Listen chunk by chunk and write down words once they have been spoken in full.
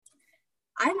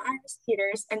I'm Iris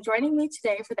Peters, and joining me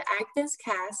today for the AgBiz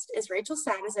cast is Rachel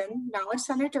Sadison, Knowledge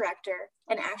Center Director,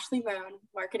 and Ashley Moan,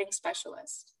 Marketing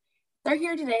Specialist. They're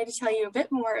here today to tell you a bit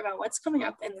more about what's coming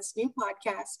up in this new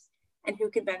podcast and who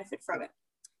can benefit from it.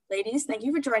 Ladies, thank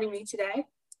you for joining me today.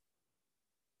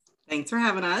 Thanks for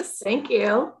having us. Thank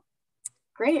you.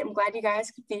 Great, I'm glad you guys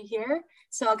could be here.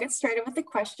 So I'll get started with the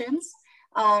questions.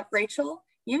 Rachel,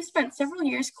 you've spent several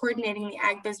years coordinating the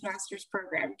AgBiz Masters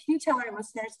program. Can you tell our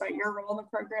listeners about your role in the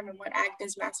program and what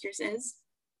AgBiz Masters is?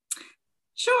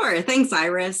 Sure, thanks,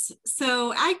 Iris.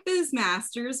 So AgBiz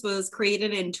Masters was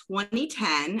created in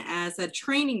 2010 as a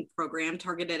training program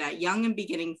targeted at young and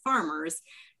beginning farmers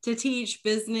to teach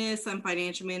business and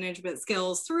financial management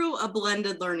skills through a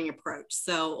blended learning approach.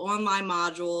 So online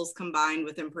modules combined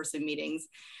with in-person meetings.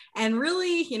 And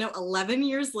really, 11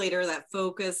 years later, that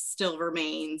focus still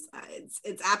remains.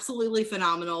 It's absolutely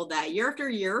phenomenal that year after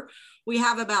year, we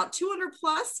have about 200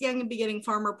 plus young and beginning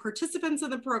farmer participants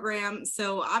in the program.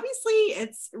 So obviously,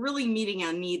 it's really meeting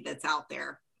a need that's out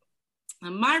there.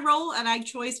 My role at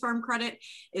AgChoice Farm Credit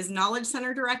is Knowledge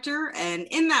Center Director, and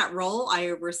in that role,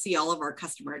 I oversee all of our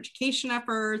customer education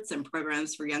efforts and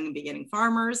programs for young and beginning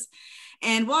farmers.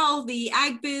 And while the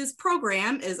AgBiz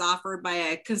program is offered by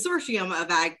a consortium of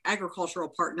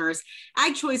agricultural partners,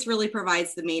 AgChoice really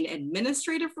provides the main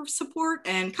administrative support,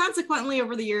 and consequently,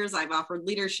 over the years, I've offered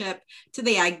leadership to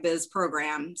the AgBiz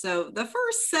program. So the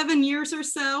first 7 years or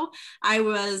so, I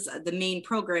was the main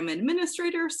program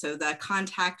administrator, so the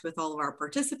contact with all of our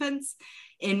participants.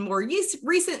 In more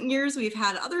recent years, we've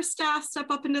had other staff step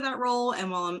up into that role,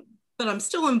 and but I'm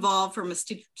still involved from a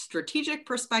strategic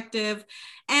perspective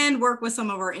and work with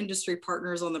some of our industry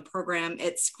partners on the program.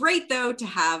 It's great, though, to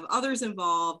have others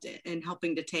involved in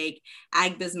helping to take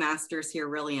AgBiz Masters here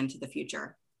really into the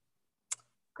future.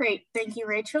 Great. Thank you,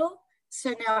 Rachel.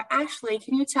 So now, Ashley,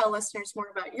 can you tell listeners more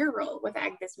about your role with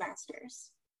AgBiz Masters?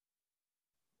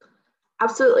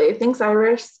 Absolutely. Thanks,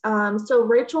 Iris. So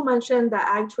Rachel mentioned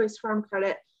that AgChoice Farm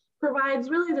Credit provides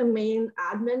really the main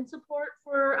admin support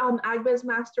for AgBiz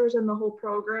Masters and the whole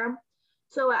program.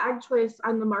 So at AgChoice,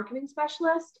 I'm the marketing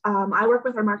specialist. I work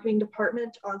with our marketing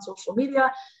department on social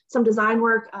media, some design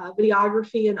work,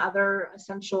 videography, and other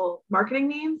essential marketing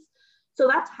needs. So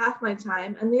that's half my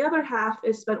time. And the other half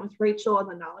is spent with Rachel in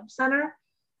the Knowledge Center.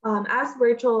 As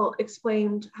Rachel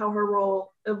explained how her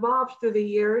role evolved through the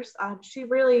years, she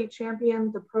really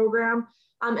championed the program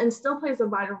and still plays a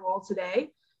vital role today.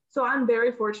 So I'm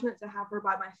very fortunate to have her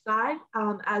by my side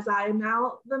as I am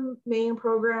now the main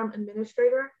program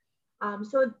administrator.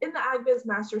 So in the AgBiz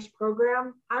Masters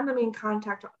program, I'm the main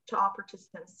contact to all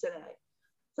participants today.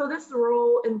 So this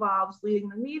role involves leading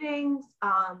the meetings,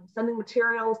 sending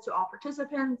materials to all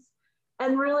participants,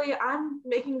 and really I'm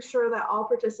making sure that all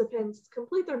participants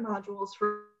complete their modules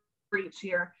for each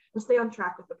year and stay on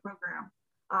track with the program.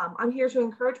 I'm here to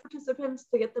encourage participants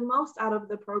to get the most out of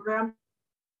the program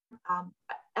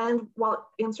and while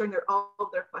answering all of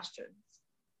their questions.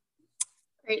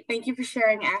 Great, thank you for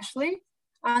sharing, Ashley.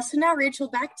 So now, Rachel,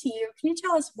 back to you. Can you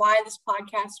tell us why this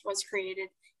podcast was created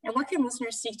and what can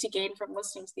listeners seek to gain from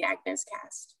listening to the AgBiz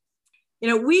cast?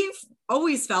 We've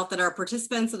always felt that our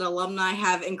participants and alumni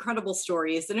have incredible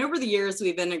stories. And over the years,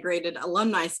 we've integrated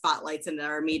alumni spotlights into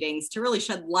our meetings to really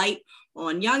shed light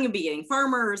on young and beginning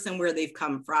farmers and where they've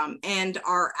come from. And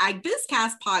our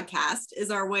AgBizCast podcast is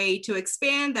our way to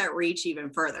expand that reach even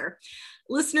further.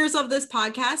 Listeners of this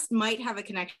podcast might have a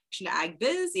connection to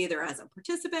AgBiz, either as a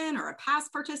participant or a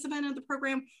past participant of the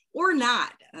program, or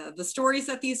not. The stories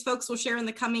that these folks will share in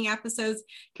the coming episodes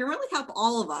can really help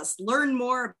all of us learn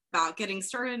more about getting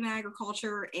started in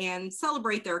agriculture and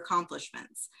celebrate their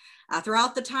accomplishments.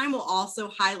 Throughout the time, we'll also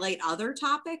highlight other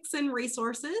topics and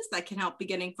resources that can help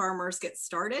beginning farmers get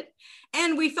started.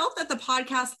 And we felt that the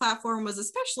podcast platform was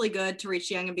especially good to reach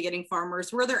young and beginning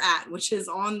farmers where they're at, which is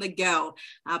on the go.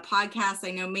 Podcasts,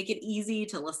 I know, make it easy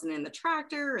to listen in the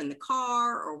tractor, in the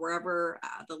car, or wherever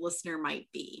the listener might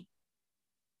be.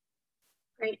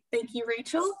 Great, thank you,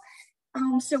 Rachel.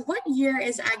 So what year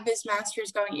is AgBiz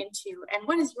Masters going into, and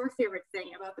what is your favorite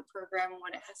thing about the program and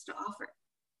what it has to offer?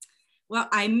 Well,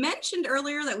 I mentioned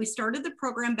earlier that we started the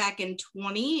program back in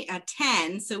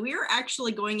 2010. So we are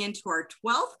actually going into our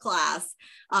 12th class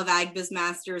of AgBiz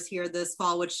Masters here this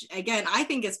fall, which again, I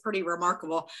think is pretty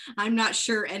remarkable. I'm not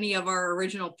sure any of our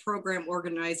original program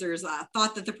organizers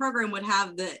thought that the program would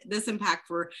have this impact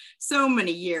for so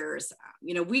many years.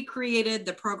 We created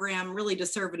the program really to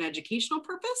serve an educational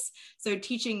purpose. So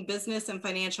teaching business and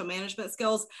financial management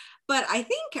skills. But I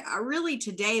think really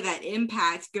today that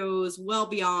impact goes well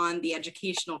beyond the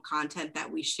educational content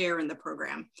that we share in the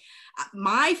program.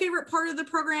 My favorite part of the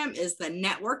program is the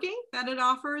networking that it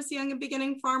offers young and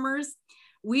beginning farmers.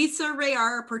 We survey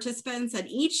our participants, and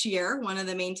each year, one of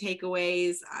the main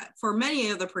takeaways for many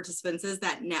of the participants is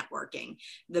that networking,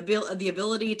 the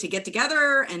ability to get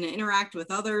together and interact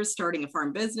with others, starting a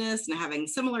farm business and having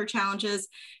similar challenges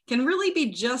can really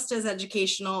be just as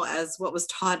educational as what was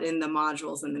taught in the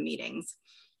modules and the meetings.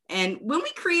 And when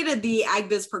we created the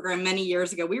AgBiz program many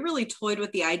years ago, we really toyed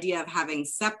with the idea of having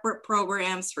separate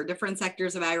programs for different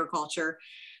sectors of agriculture.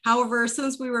 However,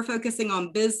 since we were focusing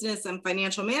on business and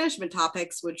financial management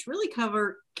topics, which really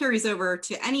carries over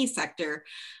to any sector,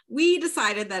 we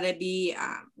decided that it'd be,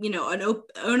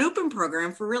 an open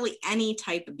program for really any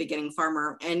type of beginning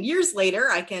farmer. And years later,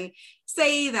 I can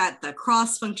say that the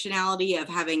cross functionality of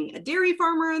having a dairy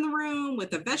farmer in the room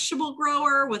with a vegetable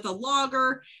grower, with a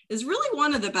logger is really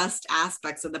one of the best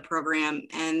aspects of the program,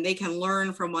 and they can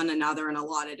learn from one another in a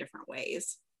lot of different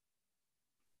ways.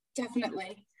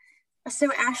 Definitely.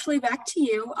 So Ashley, back to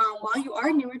you. While you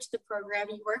are newer to the program,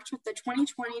 you worked with the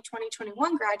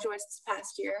 2020-2021 graduates this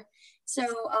past year. So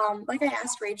like I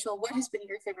asked Rachel, what has been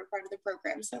your favorite part of the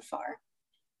program so far?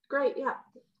 Great, yeah.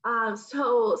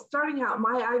 So starting out,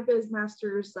 my AgBiz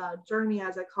Master's journey,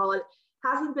 as I call it,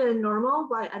 hasn't been normal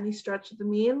by any stretch of the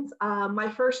means.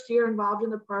 My first year involved in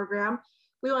the program,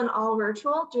 we went all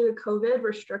virtual due to COVID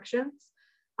restrictions.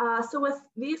 So with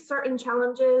these certain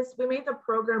challenges, we made the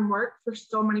program work for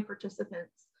so many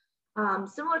participants.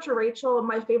 Similar to Rachel,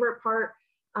 my favorite part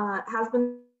has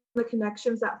been the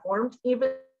connections that formed,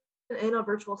 even in a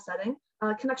virtual setting.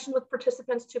 Connection with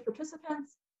participants to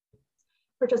participants,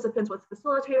 participants with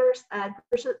facilitators, and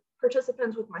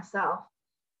participants with myself.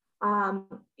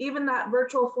 Even that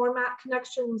virtual format,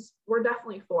 connections were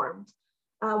definitely formed.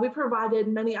 We provided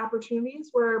many opportunities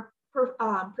where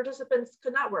participants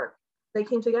could network. They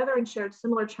came together and shared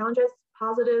similar challenges,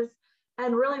 positives,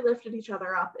 and really lifted each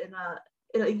other up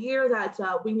in a year that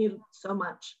we needed so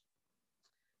much.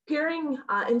 Peering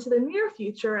into the near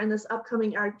future and this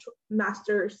upcoming Ag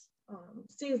Masters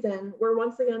season, we're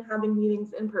once again having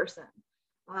meetings in person.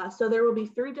 So there will be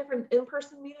 3 different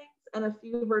in-person meetings and a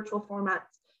few virtual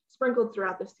formats sprinkled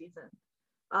throughout the season.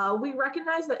 We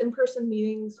recognize that in-person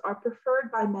meetings are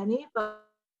preferred by many, but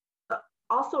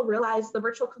also realize the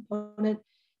virtual component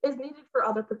is needed for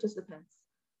other participants.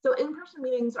 So in-person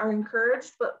meetings are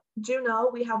encouraged, but do know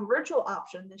we have a virtual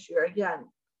option this year again.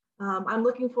 I'm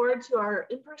looking forward to our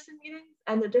in-person meetings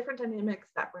and the different dynamics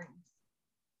that brings.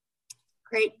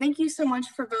 Great, thank you so much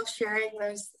for both sharing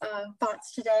those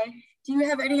thoughts today. Do you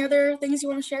have any other things you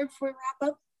want to share before we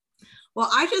wrap up? Well,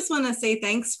 I just want to say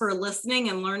thanks for listening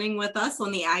and learning with us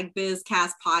on the AgBiz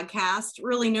Cast podcast.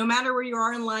 Really, no matter where you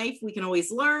are in life, we can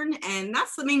always learn. And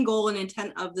that's the main goal and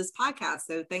intent of this podcast.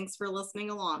 So thanks for listening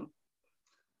along.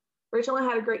 Rachel and I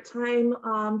had a great time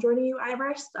joining you,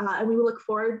 Iris, and we look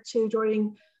forward to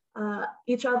joining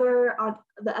each other on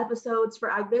the episodes for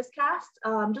AgBiz Cast.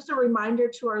 Just a reminder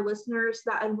to our listeners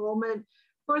that enrollment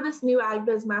for this new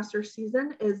AgBiz Master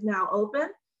season is now open.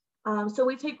 So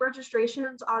we take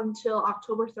registrations until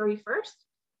October 31st.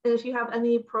 And if you have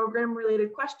any program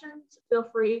related questions, feel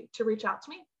free to reach out to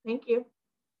me. Thank you.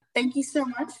 Thank you so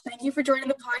much. Thank you for joining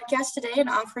the podcast today and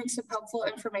offering some helpful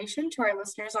information to our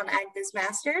listeners on AgBiz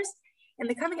Masters. In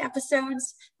the coming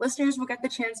episodes, listeners will get the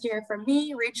chance to hear from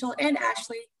me, Rachel, and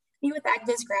Ashley, meet with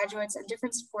AgBiz graduates and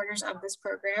different supporters of this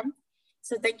program.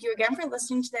 So thank you again for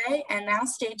listening today, and now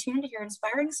stay tuned to hear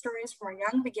inspiring stories from our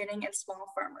young, beginning, and small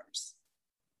farmers.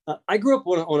 I grew up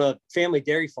on a family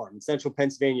dairy farm in central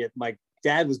Pennsylvania. My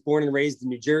dad was born and raised in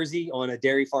New Jersey on a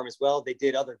dairy farm as well. They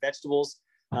did other vegetables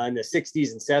in the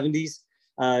 60s and 70s.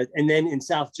 And then in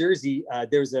South Jersey,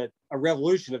 there was a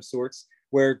revolution of sorts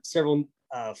where several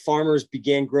farmers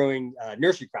began growing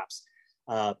nursery crops,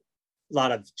 a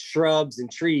lot of shrubs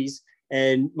and trees.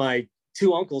 And my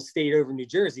 2 uncles stayed over in New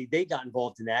Jersey. They got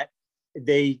involved in that.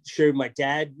 They showed my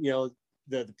dad,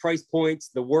 the price points,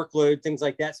 the workload, things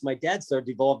like that. So my dad started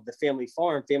to evolve the family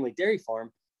dairy farm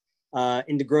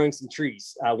into growing some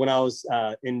trees. When I was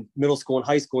in middle school and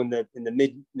high school in the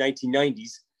mid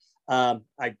 1990s,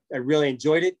 I really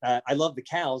enjoyed it. I love the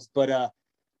cows, but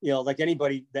like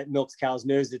anybody that milks cows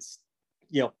knows it's,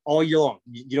 all year long.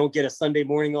 You don't get a Sunday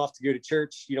morning off to go to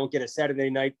church. You don't get a Saturday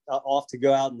night off to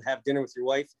go out and have dinner with your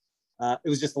wife. It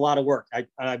was just a lot of work.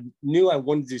 I knew I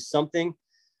wanted to do something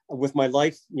with my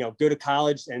life, go to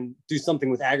college and do something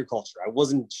with agriculture. I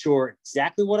wasn't sure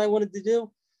exactly what I wanted to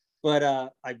do, but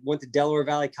I went to Delaware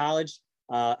Valley College.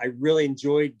 I really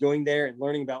enjoyed going there and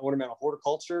learning about ornamental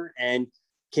horticulture, and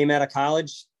came out of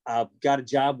college, got a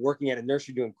job working at a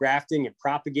nursery doing grafting and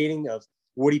propagating of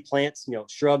woody plants,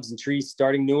 shrubs and trees,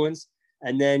 starting new ones,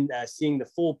 and then seeing the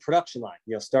full production line,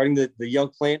 starting the young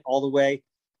plant all the way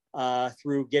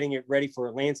through getting it ready for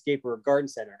a landscape or a garden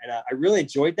center. And I really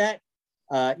enjoyed that.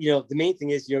 The main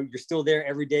thing is, you're still there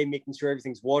every day, making sure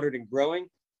everything's watered and growing.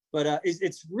 But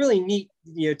it's really neat,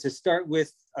 to start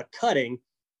with a cutting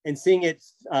and seeing it,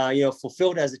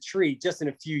 fulfilled as a tree just in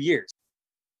a few years.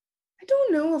 I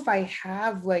don't know if I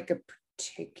have like a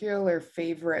particular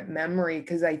favorite memory,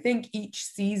 because I think each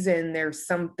season there's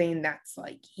something that's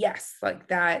like, yes, like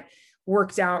that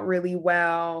worked out really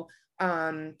well.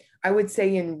 I would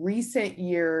say in recent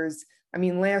years, I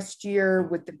mean, last year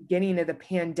with the beginning of the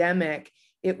pandemic,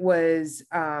 it was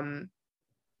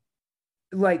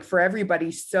like for everybody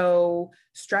so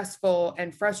stressful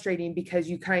and frustrating, because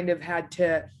you kind of had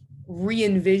to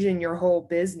re-envision your whole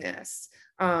business.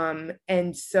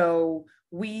 And so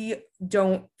we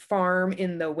don't farm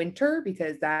in the winter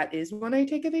because that is when I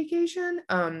take a vacation.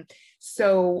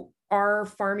 So our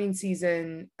farming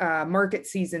season, market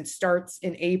season starts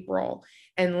in April.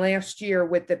 And last year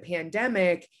with the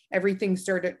pandemic, everything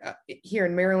started here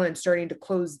in Maryland starting to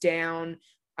close down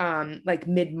like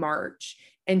mid-March.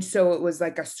 And so it was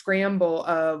like a scramble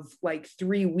of like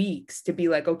 3 weeks to be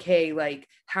like, okay, like,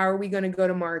 how are we going to go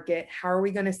to market? How are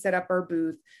we going to set up our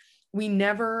booth? We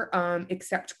never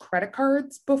accept credit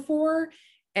cards before.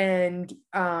 And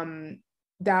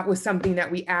that was something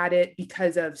that we added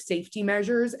because of safety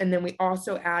measures. And then we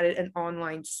also added an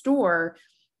online store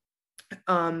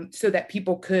so that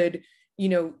people could,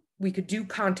 we could do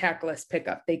contactless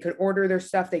pickup. They could order their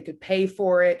stuff, they could pay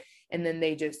for it, and then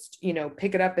they just,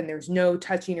 pick it up, and there's no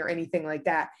touching or anything like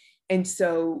that. And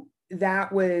so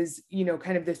that was,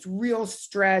 kind of this real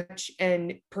stretch,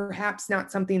 and perhaps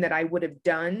not something that I would have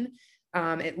done,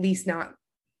 at least not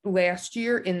last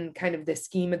year in kind of the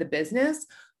scheme of the business.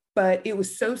 But it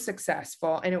was so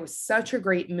successful, and it was such a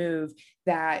great move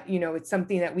that, it's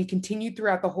something that we continued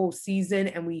throughout the whole season,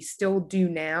 and we still do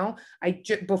now.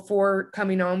 Before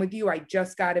coming on with you, I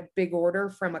just got a big order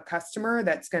from a customer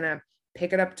that's going to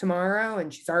pick it up tomorrow,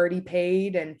 and she's already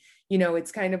paid. And,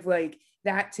 it's kind of like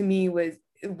that to me was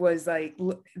like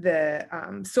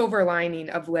the silver lining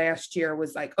of last year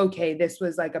was like, okay, this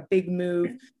was like a big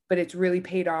move, but it's really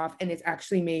paid off, and it's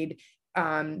actually made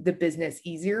the business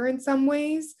easier in some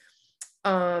ways.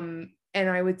 And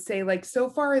I would say like so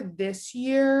far this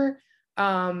year,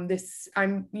 it's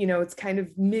kind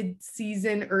of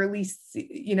mid-season,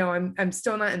 I'm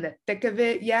still not in the thick of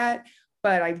it yet,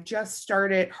 but I've just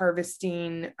started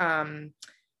harvesting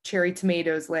cherry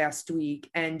tomatoes last week,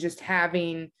 and just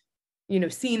having,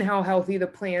 seeing how healthy the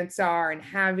plants are and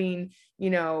having,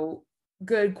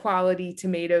 good quality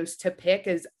tomatoes to pick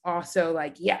is also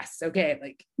like, yes, okay,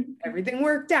 like everything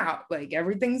worked out, like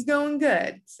everything's going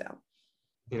good. So,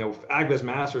 AgBiz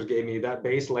Masters gave me that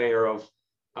base layer of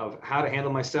how to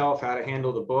handle myself, how to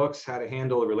handle the books, how to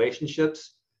handle the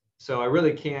relationships. So I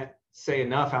really can't say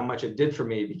enough how much it did for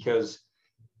me, because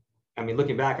I mean,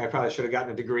 looking back, I probably should have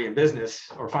gotten a degree in business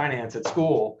or finance at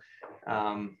school.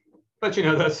 But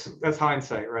that's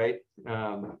hindsight, right?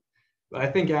 But I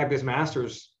think AgBiz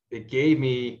Masters, it gave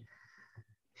me,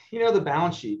 the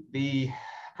balance sheet, the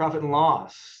profit and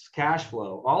loss, cash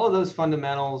flow, all of those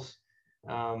fundamentals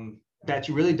that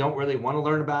you really don't really want to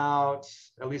learn about,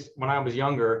 at least when I was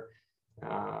younger,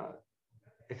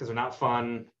 because they're not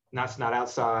fun, it's not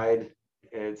outside,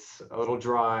 it's a little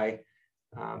dry.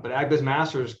 But AgBiz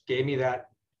Masters gave me that,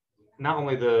 not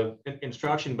only the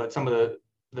instruction, but some of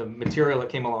the material that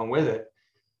came along with it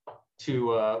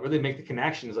to really make the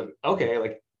connections of, okay,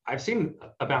 like I've seen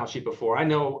a balance sheet before. I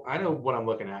know what I'm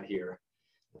looking at here.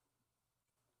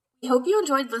 We hope you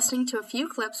enjoyed listening to a few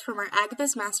clips from our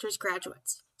AgBiz Masters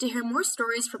graduates. To hear more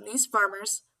stories from these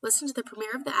farmers, listen to the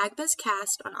premiere of the AgBiz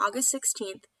Cast on August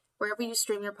 16th, wherever you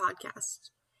stream your podcasts.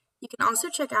 You can also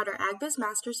check out our AgBiz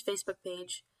Masters Facebook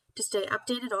page to stay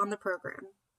updated on the program.